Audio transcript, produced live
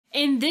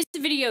In this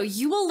video,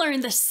 you will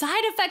learn the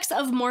side effects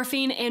of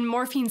morphine and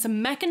morphine's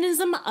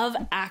mechanism of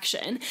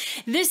action.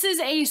 This is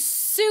a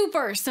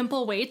super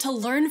simple way to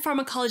learn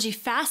pharmacology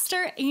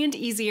faster and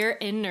easier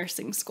in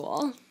nursing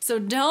school. So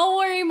don't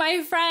worry,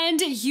 my friend,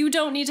 you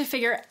don't need to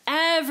figure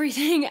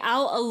everything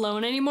out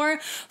alone anymore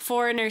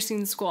for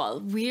nursing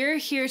school. We're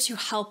here to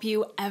help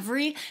you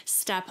every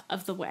step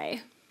of the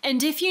way.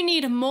 And if you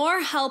need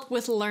more help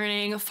with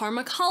learning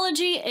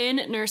pharmacology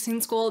in nursing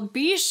school,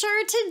 be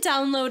sure to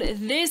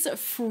download this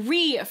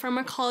free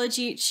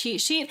pharmacology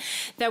cheat sheet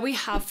that we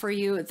have for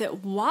you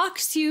that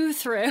walks you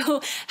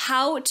through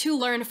how to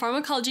learn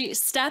pharmacology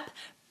step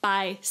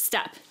by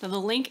step. Now the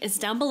link is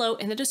down below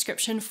in the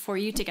description for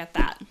you to get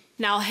that.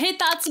 Now hit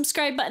that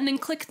subscribe button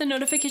and click the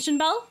notification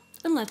bell,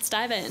 and let's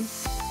dive in.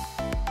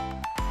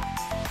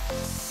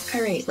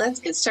 All right, let's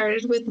get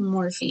started with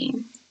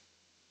morphine.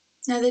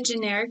 Now, the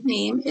generic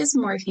name is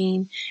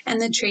morphine, and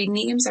the trade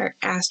names are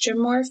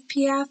Astromorph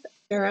PF,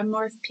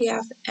 Duramorph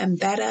PF,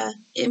 Embeta,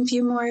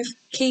 Infumorph,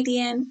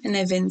 Cadian, and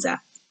Avinza.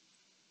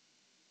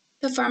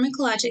 The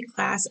pharmacologic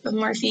class of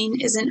morphine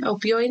is an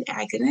opioid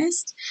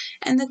agonist,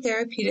 and the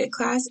therapeutic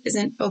class is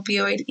an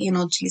opioid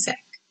analgesic.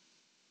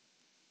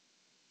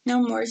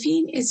 Now,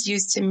 morphine is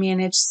used to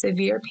manage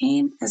severe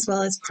pain as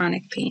well as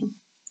chronic pain.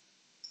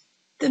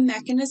 The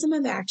mechanism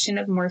of action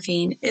of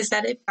morphine is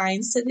that it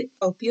binds to the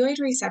opioid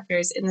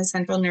receptors in the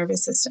central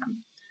nervous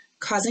system,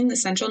 causing the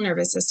central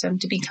nervous system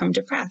to become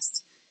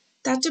depressed.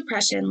 That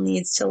depression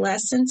leads to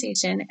less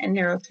sensation and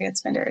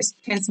neurotransmitters,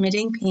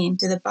 transmitting pain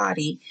to the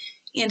body,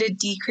 and a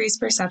decreased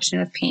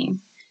perception of pain.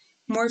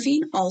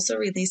 Morphine also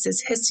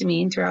releases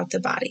histamine throughout the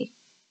body.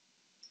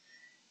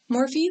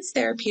 Morphine's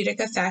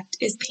therapeutic effect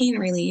is pain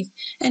relief,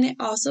 and it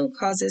also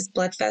causes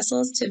blood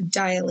vessels to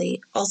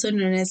dilate, also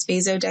known as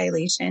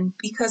vasodilation,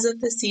 because of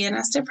the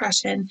CNS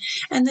depression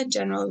and the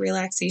general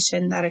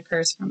relaxation that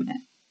occurs from it.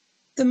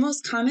 The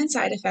most common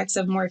side effects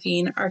of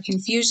morphine are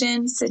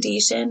confusion,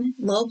 sedation,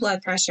 low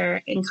blood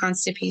pressure, and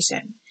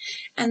constipation.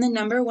 And the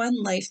number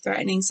one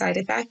life-threatening side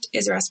effect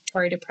is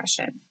respiratory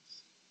depression.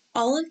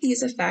 All of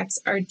these effects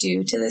are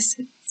due to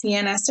the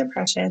CNS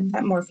depression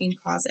that morphine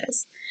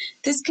causes.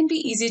 This can be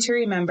easy to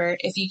remember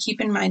if you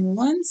keep in mind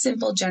one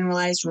simple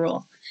generalized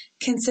rule.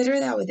 Consider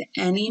that with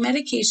any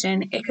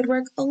medication, it could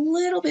work a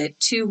little bit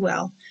too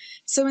well.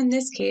 So in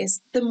this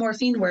case, the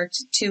morphine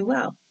worked too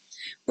well.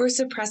 We're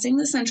suppressing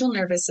the central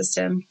nervous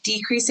system,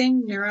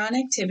 decreasing neuron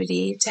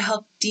activity to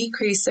help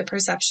decrease the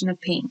perception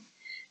of pain.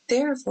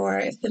 Therefore,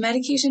 if the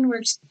medication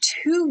worked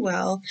too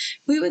well,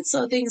 we would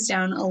slow things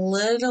down a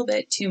little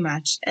bit too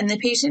much, and the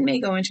patient may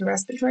go into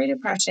respiratory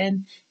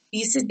depression,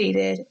 be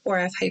sedated, or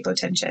have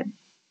hypotension.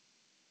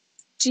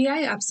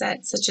 GI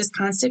upset, such as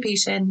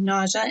constipation,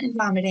 nausea, and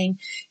vomiting,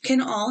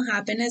 can all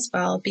happen as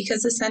well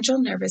because the central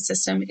nervous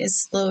system is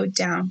slowed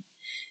down.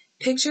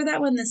 Picture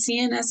that when the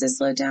CNS is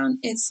slowed down,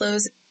 it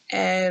slows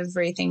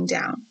everything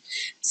down.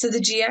 So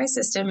the GI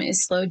system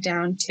is slowed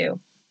down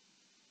too.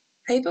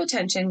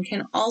 Hypotension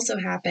can also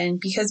happen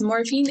because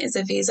morphine is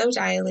a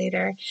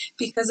vasodilator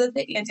because of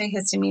the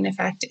antihistamine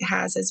effect it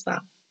has as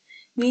well,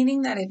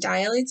 meaning that it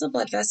dilates the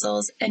blood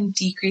vessels and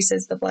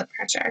decreases the blood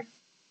pressure.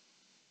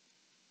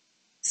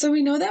 So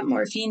we know that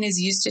morphine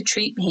is used to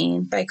treat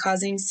pain by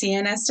causing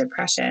CNS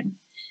depression.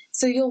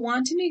 So you'll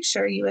want to make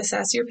sure you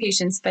assess your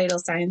patient's vital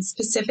signs,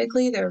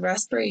 specifically their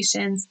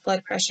respirations,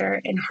 blood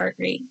pressure, and heart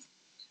rate.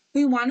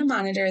 We want to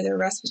monitor their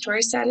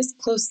respiratory status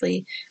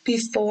closely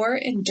before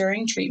and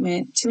during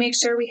treatment to make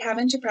sure we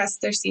haven't depressed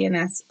their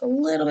CNS a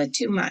little bit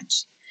too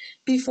much.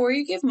 Before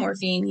you give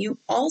morphine, you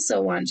also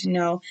want to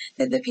know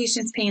that the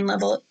patient's pain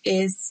level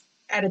is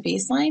at a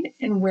baseline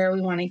and where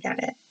we want to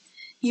get it.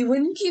 You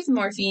wouldn't give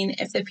morphine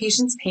if the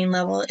patient's pain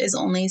level is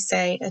only,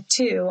 say, a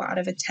 2 out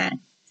of a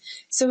 10.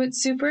 So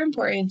it's super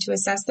important to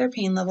assess their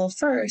pain level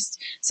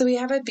first so we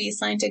have a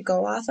baseline to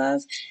go off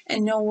of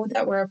and know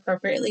that we're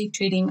appropriately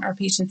treating our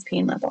patient's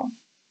pain level.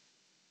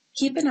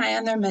 Keep an eye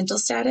on their mental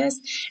status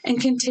and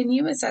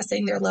continue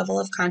assessing their level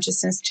of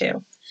consciousness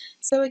too.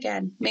 So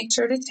again, make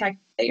sure to check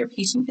that your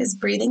patient is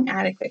breathing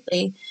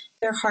adequately,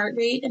 their heart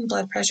rate and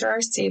blood pressure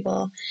are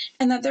stable,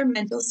 and that their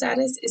mental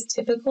status is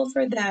typical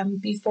for them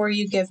before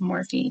you give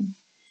morphine.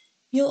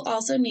 You'll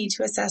also need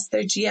to assess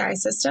their GI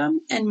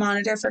system and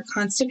monitor for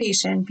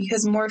constipation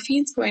because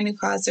morphine is going to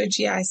cause their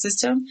GI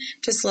system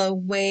to slow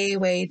way,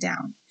 way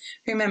down.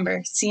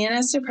 Remember,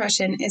 CNS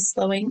depression is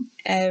slowing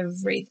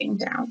everything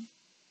down.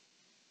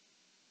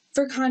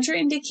 For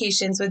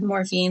contraindications with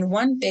morphine,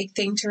 one big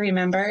thing to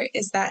remember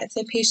is that if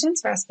the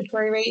patient's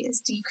respiratory rate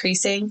is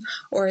decreasing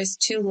or is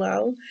too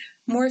low,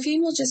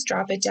 morphine will just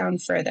drop it down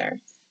further.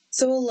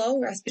 So a low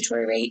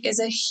respiratory rate is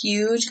a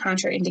huge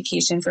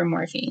contraindication for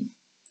morphine.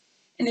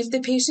 And if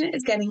the patient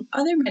is getting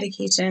other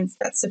medications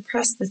that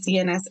suppress the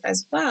CNS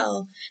as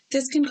well,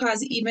 this can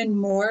cause even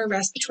more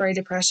respiratory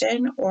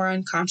depression or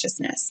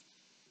unconsciousness.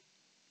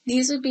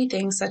 These would be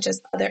things such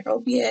as other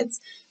opiates,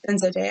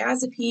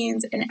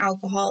 benzodiazepines, and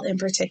alcohol in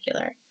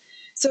particular.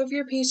 So if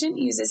your patient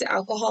uses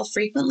alcohol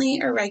frequently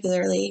or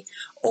regularly,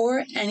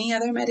 or any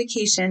other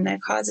medication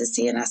that causes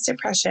CNS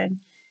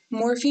depression,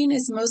 morphine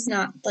is most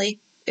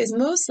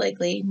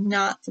likely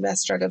not the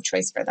best drug of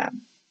choice for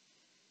them.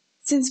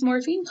 Since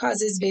morphine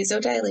causes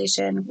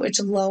vasodilation, which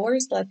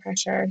lowers blood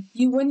pressure,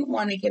 you wouldn't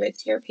want to give it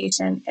to your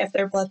patient if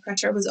their blood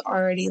pressure was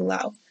already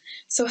low.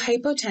 So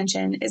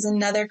hypotension is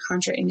another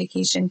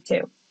contraindication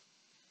too.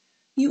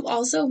 You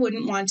also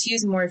wouldn't want to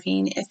use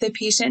morphine if the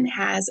patient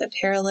has a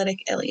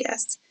paralytic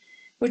ileus,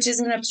 which is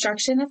an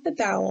obstruction of the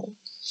bowel,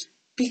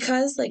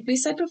 because, like we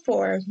said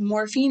before,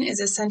 morphine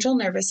is a central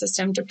nervous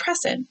system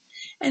depressant,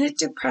 and it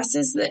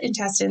depresses the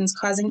intestines,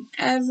 causing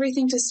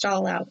everything to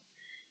stall out.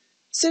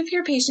 So if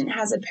your patient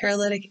has a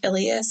paralytic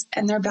ileus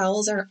and their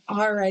bowels are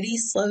already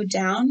slowed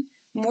down,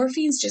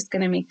 morphine's just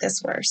going to make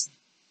this worse.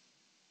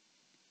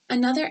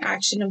 Another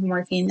action of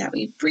morphine that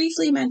we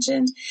briefly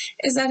mentioned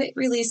is that it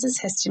releases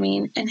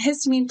histamine, and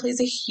histamine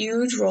plays a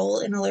huge role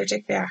in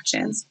allergic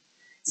reactions.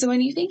 So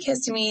when you think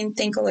histamine,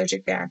 think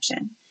allergic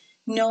reaction.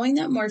 Knowing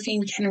that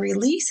morphine can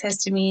release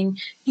histamine,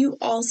 you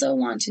also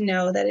want to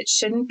know that it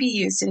shouldn't be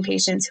used in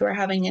patients who are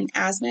having an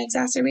asthma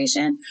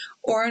exacerbation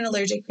or an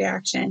allergic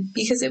reaction,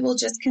 because it will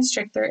just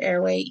constrict their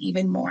airway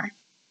even more.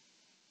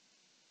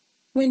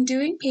 When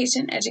doing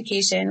patient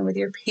education with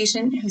your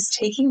patient who's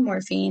taking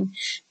morphine,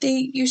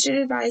 you should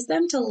advise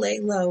them to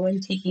lay low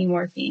when taking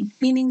morphine,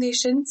 meaning they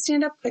shouldn't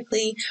stand up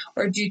quickly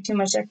or do too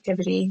much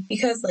activity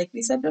because, like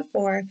we said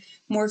before,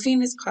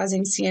 morphine is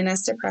causing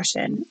CNS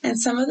depression, and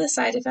some of the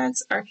side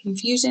effects are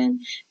confusion,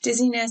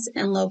 dizziness,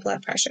 and low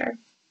blood pressure.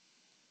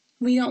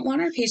 We don't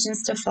want our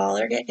patients to fall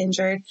or get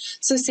injured,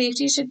 so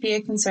safety should be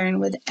a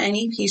concern with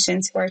any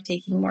patients who are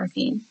taking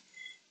morphine.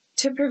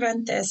 To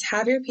prevent this,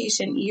 have your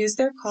patient use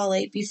their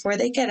Colate before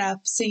they get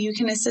up so you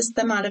can assist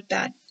them out of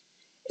bed.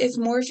 If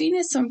morphine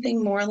is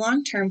something more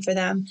long-term for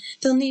them,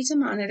 they'll need to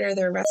monitor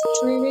their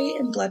respiratory rate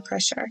and blood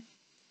pressure.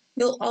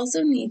 You'll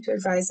also need to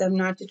advise them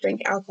not to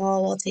drink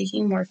alcohol while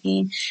taking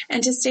morphine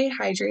and to stay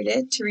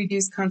hydrated to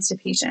reduce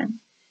constipation.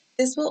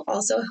 This will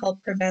also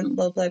help prevent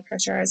low blood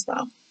pressure as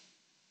well.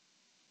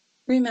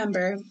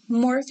 Remember,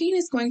 morphine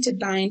is going to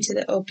bind to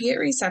the opiate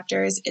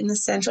receptors in the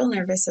central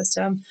nervous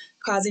system,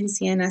 causing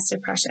CNS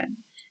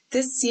depression.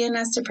 This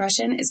CNS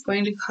depression is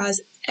going to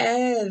cause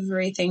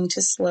everything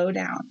to slow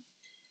down.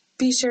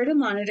 Be sure to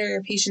monitor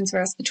your patient's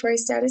respiratory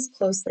status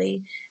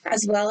closely,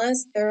 as well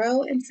as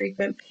thorough and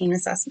frequent pain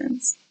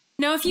assessments.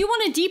 Now, if you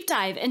want to deep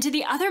dive into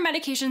the other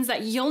medications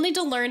that you'll need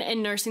to learn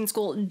in nursing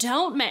school,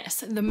 don't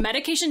miss the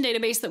medication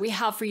database that we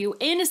have for you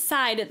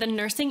inside the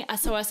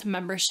NursingSOS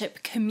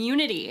membership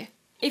community.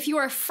 If you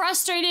are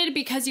frustrated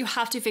because you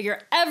have to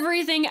figure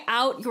everything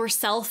out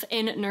yourself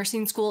in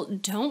nursing school,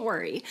 don't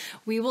worry.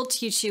 We will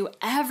teach you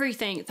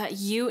everything that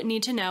you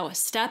need to know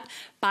step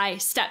by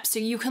step so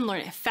you can learn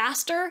it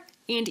faster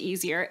and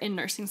easier in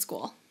nursing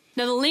school.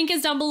 Now, the link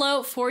is down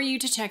below for you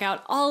to check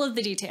out all of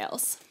the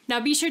details. Now,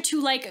 be sure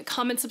to like,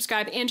 comment,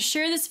 subscribe, and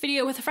share this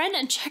video with a friend,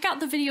 and check out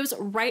the videos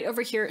right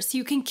over here so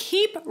you can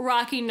keep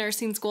rocking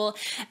nursing school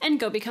and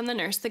go become the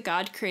nurse that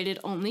God created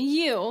only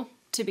you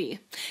to be.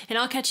 And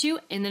I'll catch you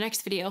in the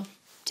next video.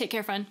 Take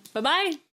care, friend. Bye-bye.